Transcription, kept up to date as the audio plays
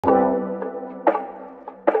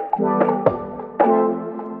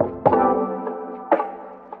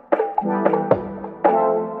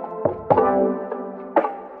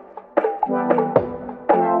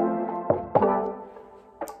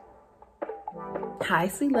Hi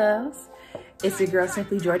sweet loves, it's your girl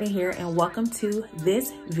Simply Jordan here and welcome to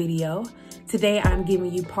this video. Today I'm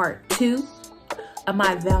giving you part 2 of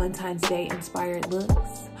my Valentine's Day inspired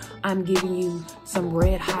looks. I'm giving you some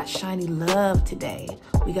red hot shiny love today.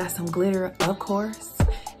 We got some glitter of course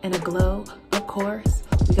and a glow of course.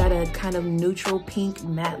 We got a kind of neutral pink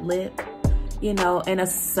matte lip, you know, and a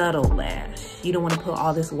subtle lash. You don't want to put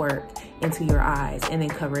all this work into your eyes and then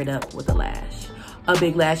cover it up with a lash. A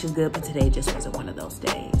big lash is good, but today just wasn't one of those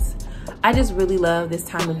days. I just really love this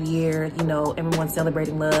time of year. You know, everyone's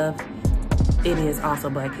celebrating love. It is also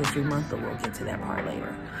Black History Month, but we'll get to that part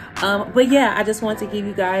later. But yeah, I just want to give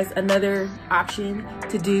you guys another option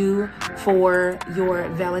to do for your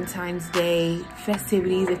Valentine's Day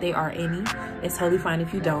festivities, if they are any. It's totally fine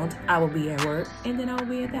if you don't. I will be at work and then I will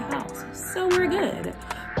be at the house. So we're good.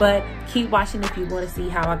 But keep watching if you want to see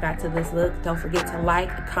how I got to this look. Don't forget to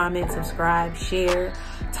like, comment, subscribe, share.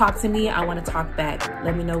 Talk to me. I want to talk back.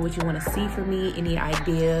 Let me know what you want to see from me, any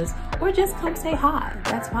ideas, or just come say hi.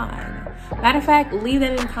 That's fine. Matter of fact, leave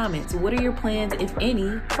that in the comments. What are your plans, if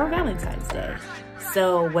any, for Valentine's Day?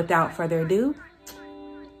 So without further ado,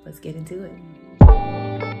 let's get into it.